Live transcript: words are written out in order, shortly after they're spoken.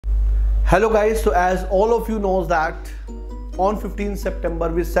Hello guys, so as all of you knows that on 15th September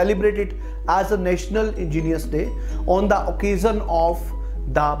we celebrate it as a National Engineers Day on the occasion of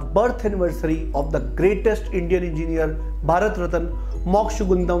the birth anniversary of the greatest Indian engineer Bharat Ratan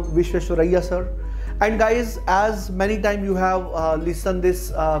Mokshagundam Vishweswaraya sir. And guys, as many times you have listened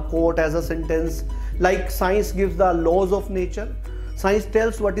this quote as a sentence like science gives the laws of nature, science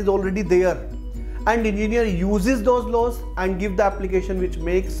tells what is already there, and engineer uses those laws and give the application which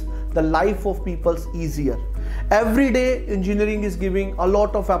makes the life of people easier. Every day engineering is giving a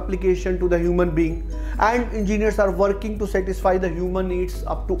lot of application to the human being, and engineers are working to satisfy the human needs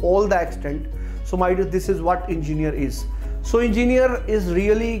up to all the extent. So my dear, this is what engineer is. So engineer is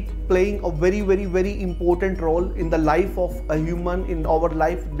really playing a very important role in the life of a human, in our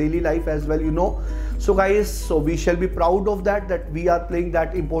life, daily life as well, you know. So guys, so we shall be proud of that we are playing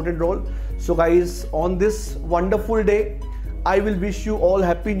that important role. So guys, on this wonderful day, I will wish you all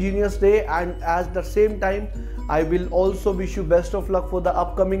happy Engineers Day, and at the same time I will also wish you best of luck for the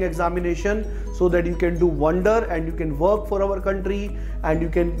upcoming examination, so that you can do wonder and you can work for our country and you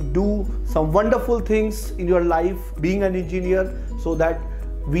can do some wonderful things in your life being an engineer, so that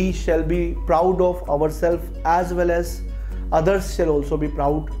we shall be proud of ourselves as well as others shall also be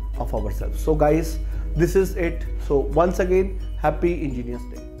proud of ourselves. So guys, this is it. So once again, happy Engineers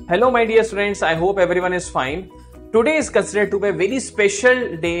Day. Hello my dear students, I hope everyone is fine. Today is considered to be a very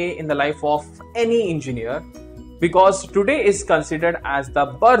special day in the life of any engineer, because today is considered as the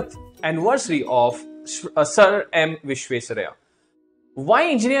birth anniversary of Sir M. Vishweswaraya. Why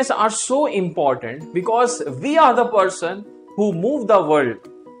engineers are so important? Because we are the person who move the world.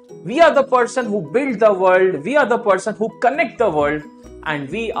 We are the person who build the world. We are the person who connect the world, and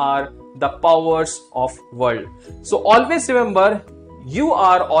we are the powers of world. So always remember, you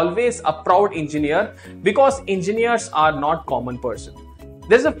are always a proud engineer, because engineers are not common person.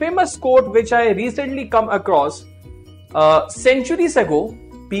 There's a famous quote which I recently come across. Centuries ago,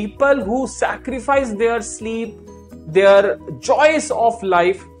 people who sacrificed their sleep, their joys of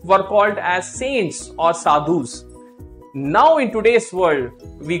life were called as saints or sadhus. Now in today's world,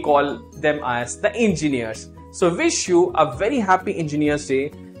 we call them as the engineers. So wish you a very happy Engineers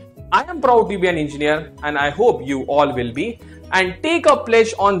Day. I am proud to be an engineer, and I hope you all will be. And take a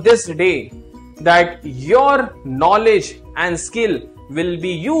pledge on this day that your knowledge and skill will be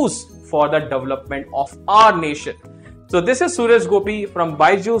used for the development of our nation. So this is Suraj Gopi from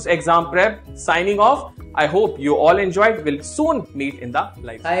BYJU'S Exam Prep signing off. I hope you all enjoyed. We'll soon meet in the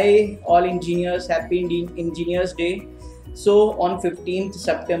live. Hi all engineers, happy Engineers Day. So on 15th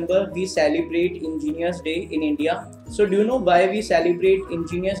September we celebrate Engineers Day in India. So do you know why we celebrate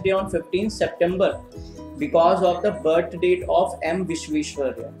Engineers Day on 15th September? Because of the birth date of M.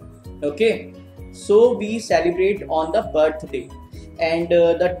 Vishweswaraya. Okay, so we celebrate on the birthday, and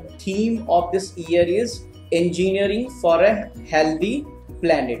the theme of this year is engineering for a healthy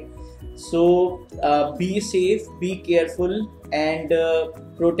planet. So be safe, be careful, and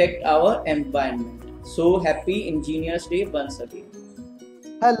protect our environment. So happy Engineers Day once again.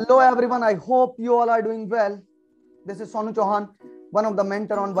 Hello everyone, I hope you all are doing well. This is Sonu Chauhan, one of the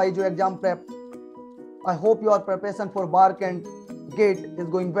mentor on BYJU'S Exam Prep. I hope your preparation for BARC and GATE is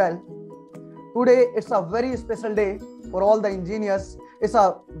going well. Today it's a very special day for all the engineers. It's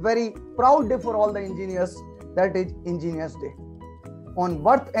a very proud day for all the engineers, that is Engineers Day. On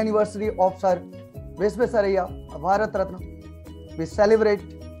birth anniversary of Sir Vishweswaraya Bharat Ratna, we celebrate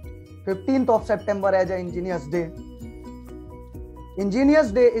 15th of September as an Engineers Day.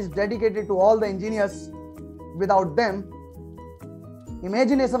 Engineers Day is dedicated to all the engineers. Without them,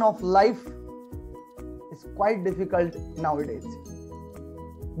 imagination of life is quite difficult nowadays.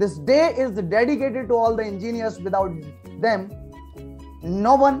 This day is dedicated to all the engineers. Without them,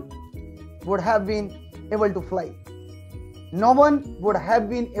 no one would have been able to fly. No one would have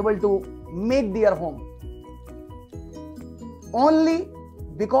been able to make their home. Only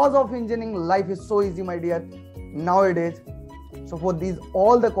because of engineering, life is so easy, my dear, nowadays. So for these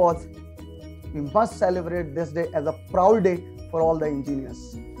all the cause, we must celebrate this day as a proud day for all the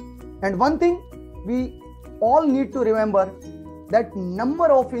engineers. And one thing we all need to remember, that number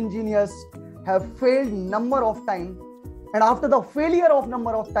of engineers have failed number of time, and after the failure of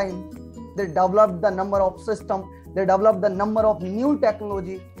number of time, they developed the number of system, they developed the number of new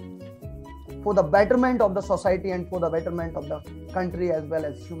technology for the betterment of the society and for the betterment of the country as well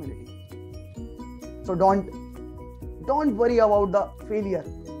as humanity. So don't worry about the failure.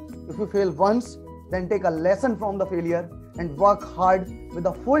 If you fail once, then take a lesson from the failure and work hard with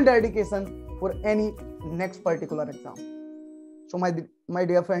the full dedication for any next particular exam. So my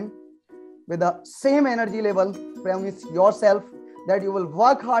dear friend, with the same energy level, promise yourself that you will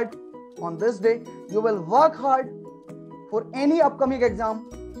work hard On this day, you will work hard for any upcoming exam.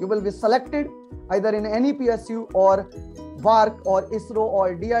 You will be selected either in any PSU or WARC or ISRO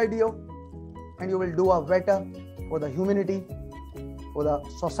or DRDO, and you will do a better for the humanity, for the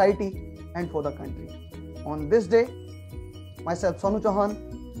society, and for the country. On this day, myself, Sonu Chauhan,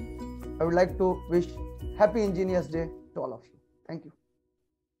 I would like to wish Happy Engineers Day to all of you. Thank you.